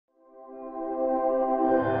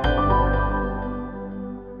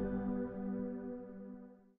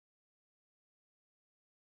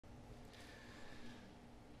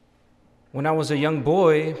When I was a young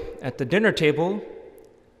boy at the dinner table,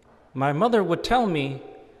 my mother would tell me,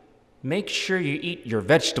 make sure you eat your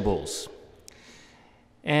vegetables.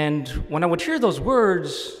 And when I would hear those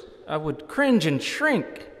words, I would cringe and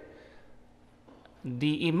shrink.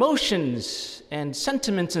 The emotions and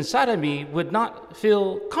sentiments inside of me would not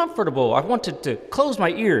feel comfortable. I wanted to close my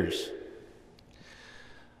ears.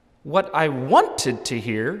 What I wanted to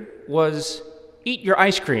hear was, eat your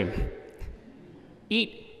ice cream,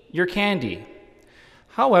 eat your candy.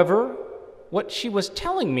 However, what she was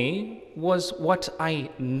telling me was what I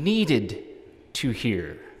needed to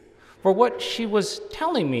hear. For what she was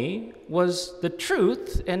telling me was the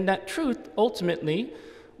truth, and that truth ultimately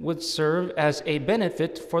would serve as a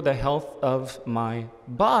benefit for the health of my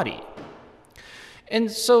body.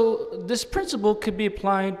 And so this principle could be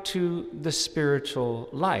applied to the spiritual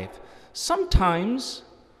life. Sometimes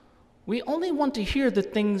we only want to hear the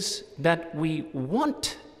things that we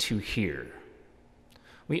want to hear.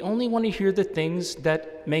 We only want to hear the things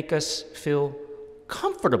that make us feel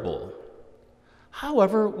comfortable.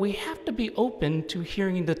 However, we have to be open to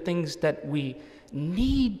hearing the things that we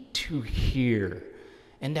need to hear,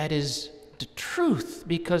 and that is the truth,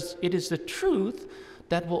 because it is the truth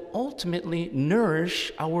that will ultimately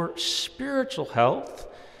nourish our spiritual health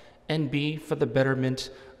and be for the betterment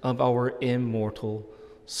of our immortal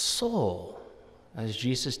soul. As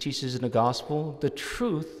Jesus teaches in the gospel, the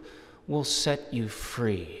truth will set you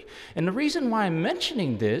free. And the reason why I'm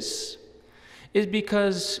mentioning this is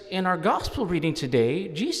because in our gospel reading today,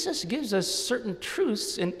 Jesus gives us certain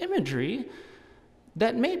truths and imagery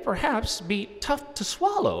that may perhaps be tough to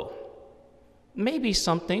swallow. Maybe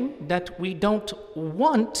something that we don't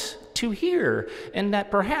want to hear, and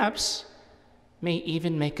that perhaps may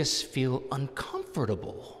even make us feel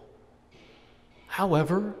uncomfortable.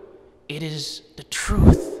 However, it is the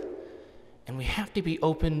truth, and we have to be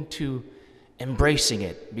open to embracing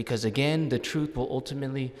it, because again, the truth will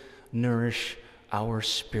ultimately nourish our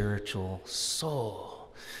spiritual soul.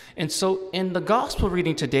 And so in the gospel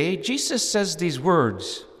reading today, Jesus says these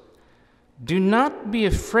words, "Do not be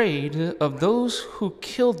afraid of those who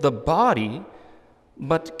kill the body,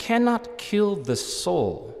 but cannot kill the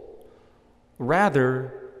soul.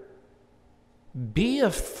 Rather, be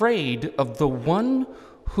afraid of the one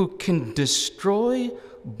who can destroy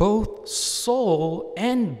both soul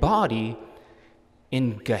and body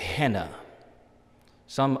in Gehenna."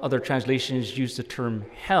 Some other translations use the term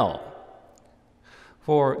hell.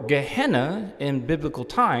 For Gehenna in biblical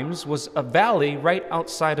times was a valley right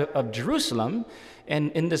outside of Jerusalem,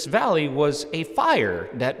 and in this valley was a fire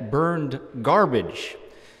that burned garbage.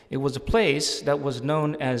 It was a place that was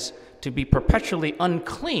known as to be perpetually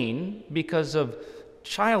unclean because of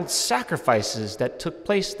child sacrifices that took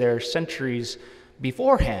place there centuries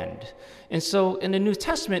beforehand. And so in the New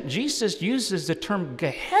Testament, Jesus uses the term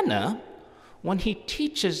Gehenna when he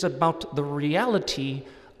teaches about the reality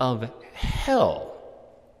of hell.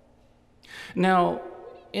 Now,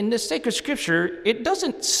 in this sacred scripture, it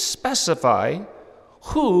doesn't specify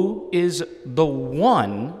who is the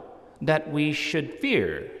one that we should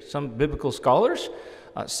fear. Some biblical scholars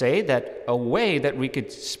say that a way that we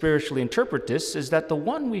could spiritually interpret this is that the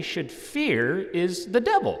one we should fear is the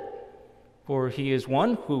devil, for he is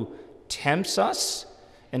one who tempts us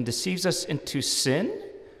and deceives us into sin.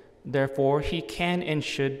 Therefore, he can and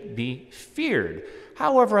should be feared.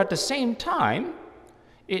 However, at the same time,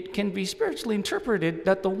 it can be spiritually interpreted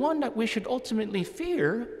that the one that we should ultimately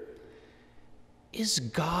fear is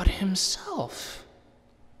God himself.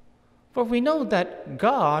 For we know that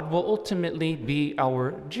God will ultimately be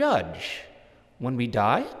our judge. When we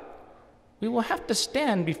die, we will have to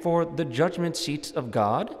stand before the judgment seat of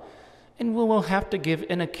God, and we will have to give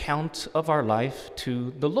an account of our life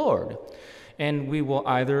to the Lord. And we will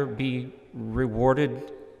either be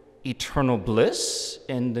rewarded eternal bliss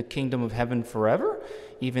in the kingdom of heaven forever,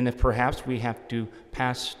 even if perhaps we have to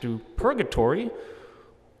pass through purgatory,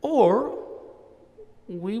 or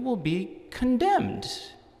we will be condemned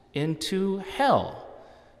into hell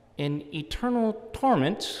in eternal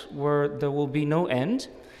torment where there will be no end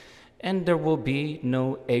and there will be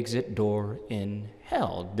no exit door in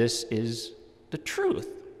hell. This is the truth.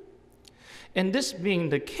 And this being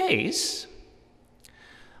the case,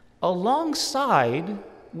 alongside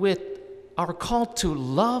with our call to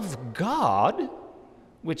love God,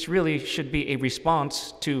 which really should be a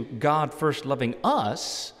response to God first loving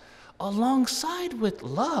us, alongside with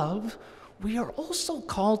love, we are also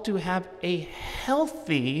called to have a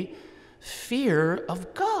healthy fear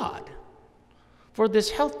of God. For this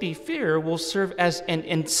healthy fear will serve as an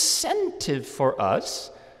incentive for us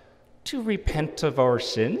to repent of our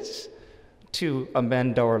sins, to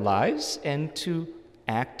amend our lives and to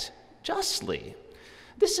act justly.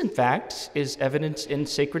 This, in fact, is evident in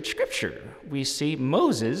sacred scripture. We see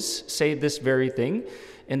Moses say this very thing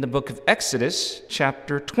in the book of Exodus,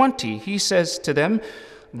 chapter 20. He says to them,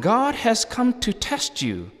 God has come to test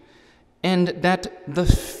you, and that the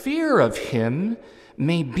fear of him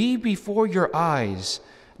may be before your eyes,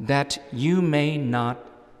 that you may not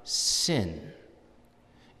sin.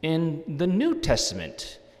 In the New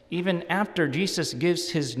Testament, even after Jesus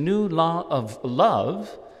gives his new law of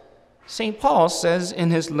love, St. Paul says in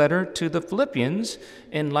his letter to the Philippians,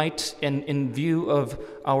 in light and in view of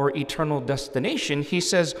our eternal destination, he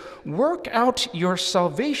says, work out your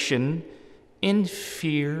salvation in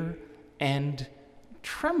fear and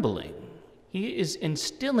trembling. He is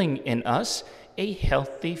instilling in us a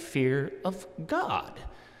healthy fear of God.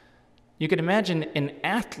 You can imagine an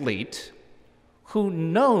athlete who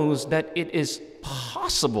knows that it is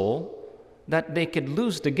possible that they could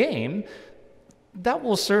lose the game. That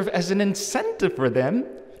will serve as an incentive for them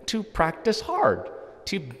to practice hard,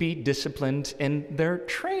 to be disciplined in their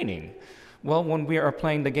training. Well, when we are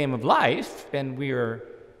playing the game of life and we are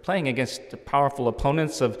playing against the powerful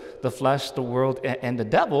opponents of the flesh, the world, and the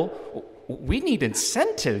devil, we need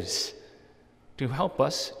incentives to help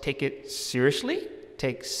us take it seriously,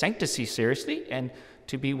 take sanctity seriously, and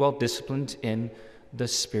to be well disciplined in the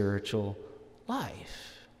spiritual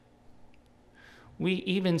life. We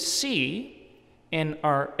even see in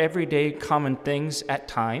our everyday common things at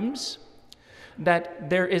times that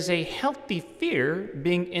there is a healthy fear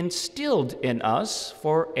being instilled in us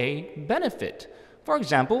for a benefit. For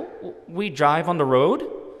example, we drive on the road,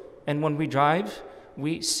 and when we drive,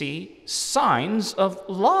 we see signs of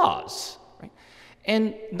laws. Right?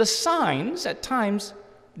 And the signs at times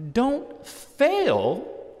don't fail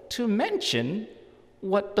to mention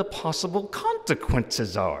what the possible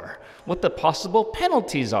consequences are, what the possible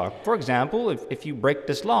penalties are. For example, if you break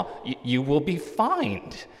this law, you will be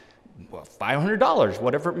fined $500,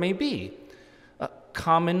 whatever it may be.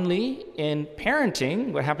 Commonly in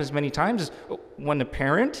parenting, what happens many times is when a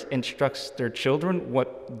parent instructs their children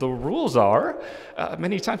what the rules are,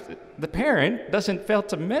 many times the parent doesn't fail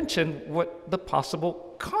to mention what the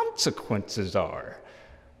possible consequences are.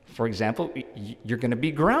 For example, you're going to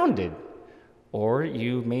be grounded, or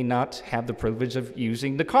you may not have the privilege of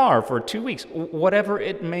using the car for 2 weeks, whatever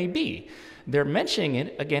it may be. They're mentioning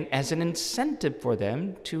it, again, as an incentive for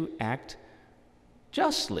them to act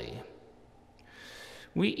justly.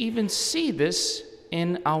 We even see this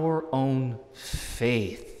in our own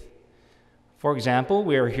faith. For example,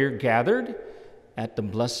 we are here gathered at the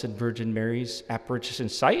Blessed Virgin Mary's apparition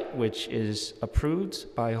site, which is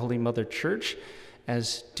approved by Holy Mother Church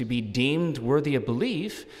as to be deemed worthy of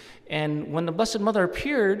belief. And when the Blessed Mother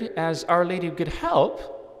appeared as Our Lady of Good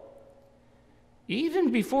Help,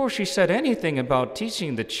 even before she said anything about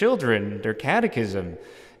teaching the children their catechism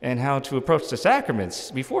and how to approach the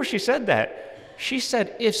sacraments, before she said that, she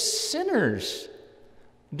said, if sinners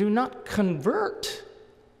do not convert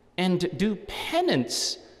and do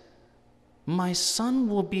penance, my son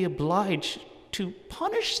will be obliged to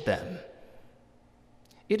punish them.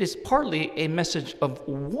 It is partly a message of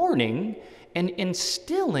warning and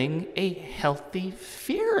instilling a healthy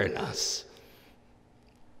fear in us.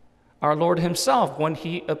 Our Lord himself, when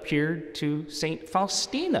he appeared to Saint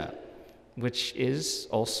Faustina, which is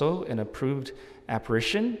also an approved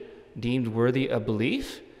apparition, deemed worthy of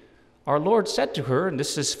belief, our Lord said to her, and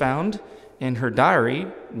this is found in her diary,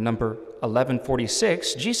 number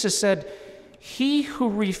 1146, Jesus said, "He who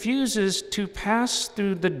refuses to pass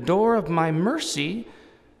through the door of my mercy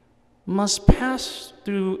must pass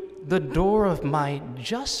through the door of my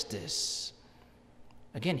justice."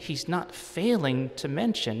 Again, he's not failing to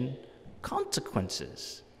mention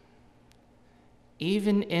consequences.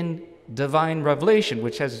 Even in divine revelation,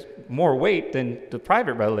 which has more weight than the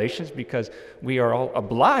private revelations because we are all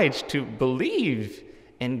obliged to believe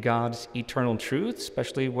in God's eternal truth,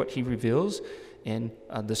 especially what he reveals in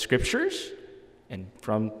the scriptures. And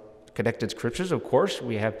from connected scriptures, of course,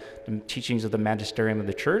 we have the teachings of the magisterium of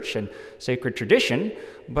the church and sacred tradition.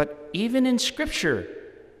 But even in scripture,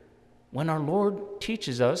 when our Lord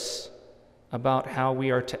teaches us about how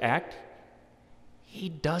we are to act, he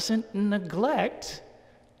doesn't neglect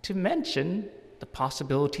to mention the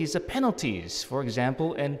possibilities of penalties. For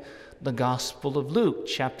example, in the Gospel of Luke,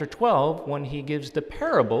 chapter 12, when he gives the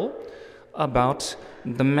parable about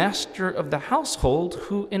the master of the household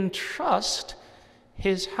who entrusts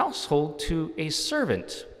his household to a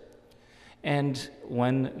servant. And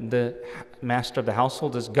when the master of the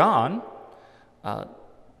household is gone,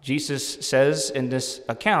 Jesus says in this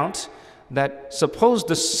account that suppose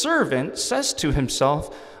the servant says to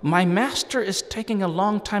himself, "My master is taking a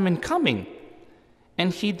long time in coming,"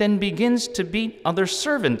 and he then begins to beat other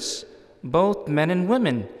servants, both men and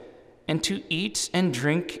women, and to eat and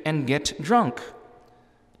drink and get drunk.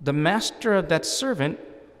 The master of that servant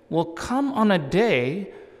will come on a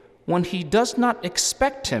day when he does not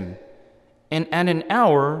expect him, and at an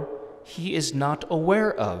hour he is not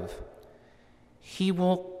aware of. He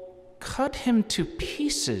will cut him to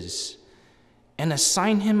pieces and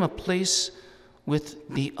assign him a place with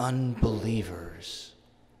the unbelievers.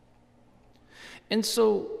 And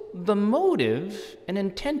so the motive and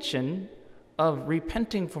intention of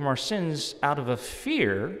repenting from our sins out of a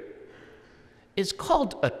fear is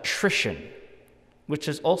called attrition, which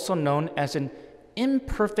is also known as an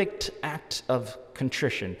imperfect act of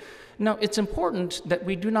contrition. Now, it's important that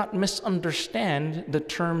we do not misunderstand the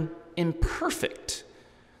term imperfect.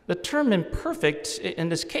 The term imperfect in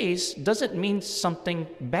this case doesn't mean something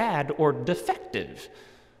bad or defective.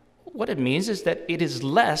 What it means is that it is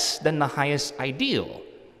less than the highest ideal.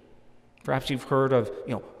 Perhaps you've heard of,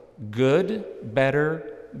 good,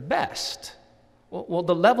 better, best. Well,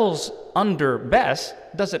 the levels under best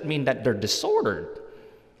doesn't mean that they're disordered.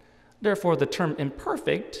 Therefore, the term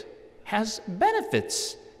imperfect has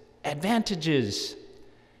benefits, advantages,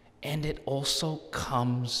 and it also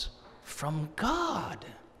comes from God.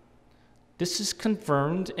 This is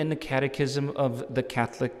confirmed in the Catechism of the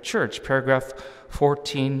Catholic Church, paragraph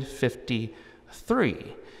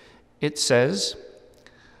 1453. It says,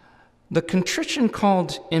 "The contrition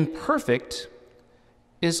called imperfect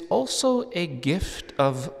is also a gift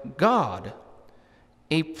of God,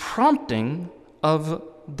 a prompting of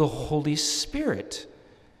the Holy Spirit.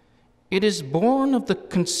 It is born of the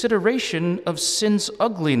consideration of sin's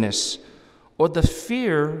ugliness or the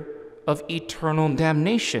fear of eternal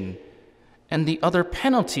damnation and the other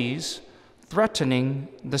penalties threatening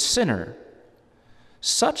the sinner.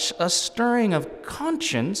 Such a stirring of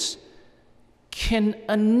conscience can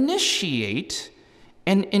initiate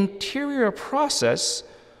an interior process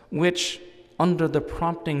which, under the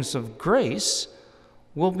promptings of grace,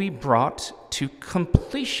 will be brought to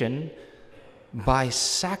completion by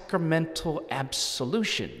sacramental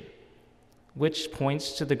absolution," which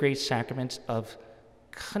points to the great sacrament of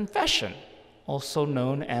confession, also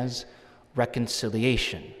known as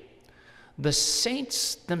reconciliation. The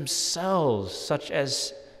saints themselves, such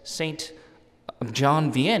as Saint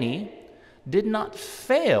John Vianney, did not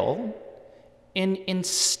fail in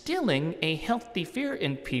instilling a healthy fear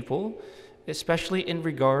in people, especially in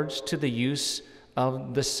regards to the use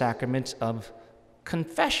of the sacrament of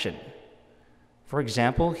confession. For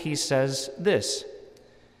example, he says this: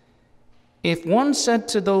 "If one said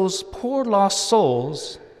to those poor lost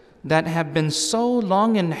souls that have been so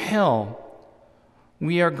long in hell,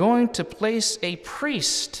 'We are going to place a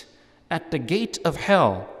priest at the gate of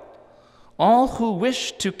hell. All who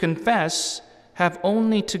wish to confess have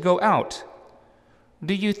only to go out,'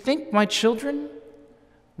 do you think, my children,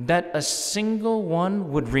 that a single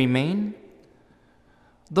one would remain?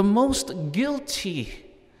 The most guilty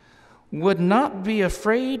would not be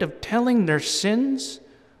afraid of telling their sins,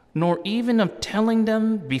 nor even of telling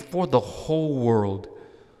them before the whole world.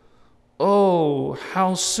 Oh,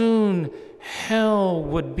 how soon hell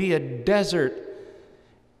would be a desert,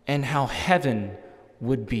 and how heaven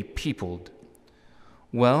would be peopled.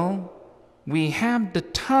 Well, we have the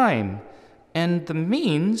time and the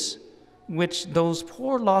means which those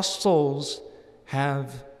poor lost souls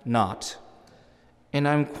have not. And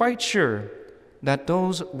I'm quite sure that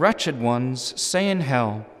those wretched ones say in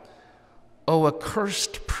hell, 'O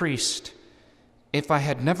accursed priest, if I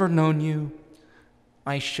had never known you,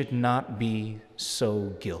 I should not be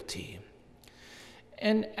so guilty.'"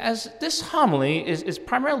 And as this homily is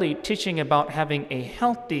primarily teaching about having a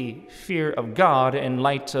healthy fear of God in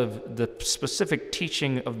light of the specific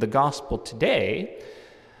teaching of the gospel today,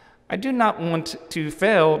 I do not want to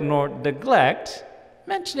fail nor neglect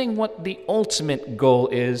mentioning what the ultimate goal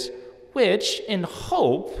is, which, in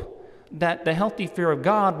hope that the healthy fear of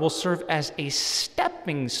God will serve as a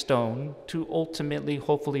stepping stone to ultimately,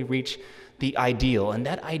 hopefully, reach the ideal. And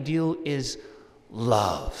that ideal is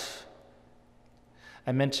love.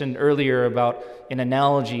 I mentioned earlier about an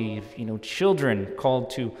analogy of, children called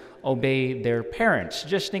to obey their parents.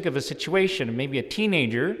 Just think of a situation, maybe a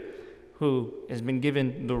teenager who has been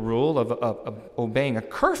given the rule of obeying a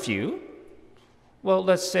curfew. Well,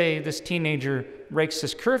 let's say this teenager breaks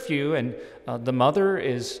this curfew and the mother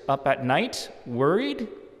is up at night, worried,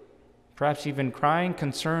 perhaps even crying,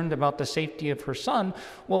 concerned about the safety of her son.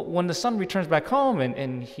 Well, when the son returns back home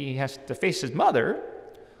and he has to face his mother,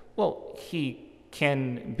 well, he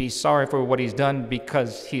can be sorry for what he's done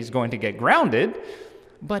because he's going to get grounded,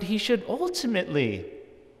 but he should ultimately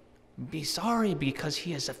be sorry because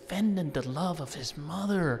he has offended the love of his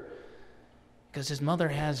mother, because his mother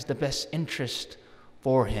has the best interest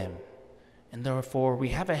for him. And therefore, we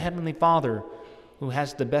have a Heavenly Father who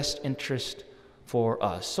has the best interest for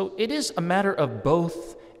us. So it is a matter of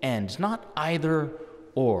both ends, not either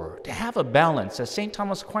or. To have a balance, as St.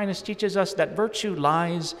 Thomas Aquinas teaches us, that virtue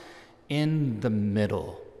lies in the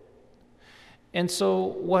middle. And so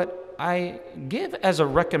what I give as a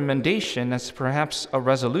recommendation, as perhaps a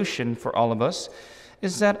resolution for all of us,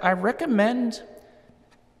 is that I recommend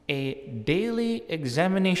a daily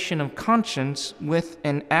examination of conscience with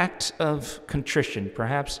an act of contrition.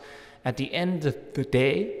 Perhaps at the end of the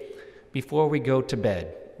day, before we go to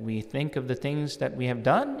bed, we think of the things that we have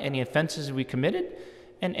done, any offenses we committed,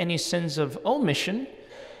 and any sins of omission,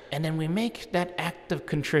 and then we make that act of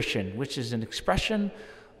contrition, which is an expression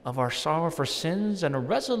of our sorrow for sins and a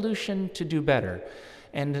resolution to do better.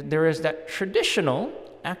 And there is that traditional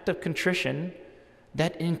act of contrition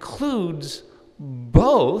that includes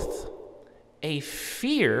both a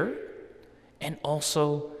fear and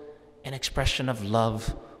also an expression of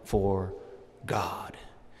love for God.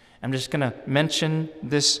 I'm just going to mention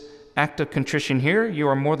this act of contrition here. You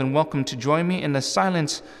are more than welcome to join me in the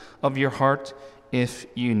silence of your heart if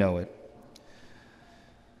you know it.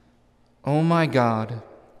 Oh my God,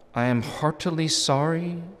 I am heartily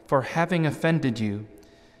sorry for having offended you,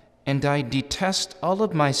 and I detest all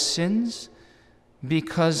of my sins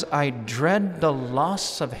because I dread the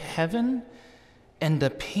loss of heaven and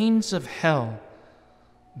the pains of hell,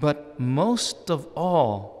 but most of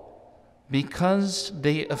all, because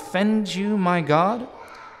they offend you, my God,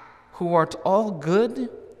 who art all good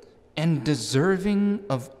and deserving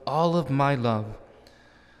of all of my love.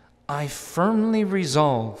 I firmly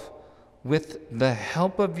resolve, with the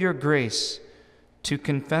help of your grace, to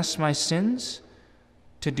confess my sins,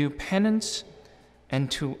 to do penance, and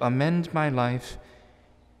to amend my life.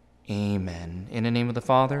 Amen. In the name of the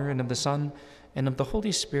Father, and of the Son, and of the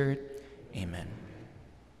Holy Spirit. Amen.